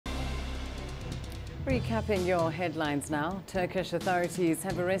Recapping your headlines now, Turkish authorities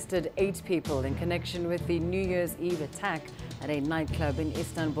have arrested 8 people in connection with the New Year's Eve attack at a nightclub in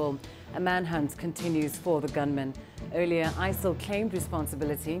Istanbul. A manhunt continues for the gunman. Earlier, ISIL claimed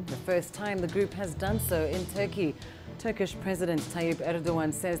responsibility, the first time the group has done so in Turkey. Turkish President Tayyip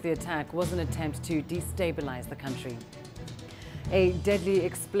Erdogan says the attack was an attempt to destabilise the country. A deadly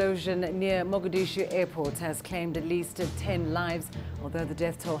explosion near Mogadishu airport has claimed at least 10 lives, although the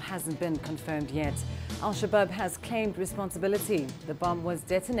death toll hasn't been confirmed yet. Al-Shabaab has claimed responsibility. The bomb was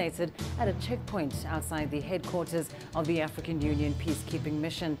detonated at a checkpoint outside the headquarters of the African Union Peacekeeping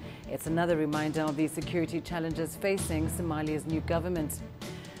mission. It's another reminder of the security challenges facing Somalia's new government.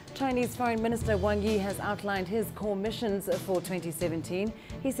 Chinese Foreign Minister Wang Yi has outlined his core missions for 2017.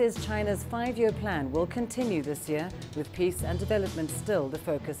 He says China's 5-year plan will continue this year, with peace and development still the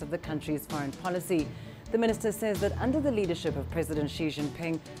focus of the country's foreign policy. The minister says that under the leadership of President Xi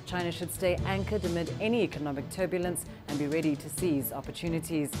Jinping, China should stay anchored amid any economic turbulence and be ready to seize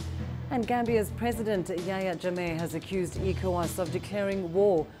opportunities. And Gambia's President Yahya Jammeh has accused ECOWAS of declaring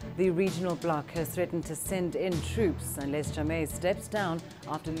war. The regional bloc has threatened to send in troops unless Jammeh steps down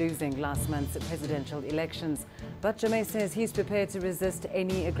after losing last month's presidential elections. But Jammeh says he's prepared to resist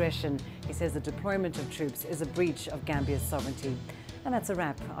any aggression. He says the deployment of troops is a breach of Gambia's sovereignty. And that's a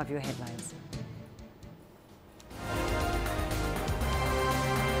wrap of your headlines.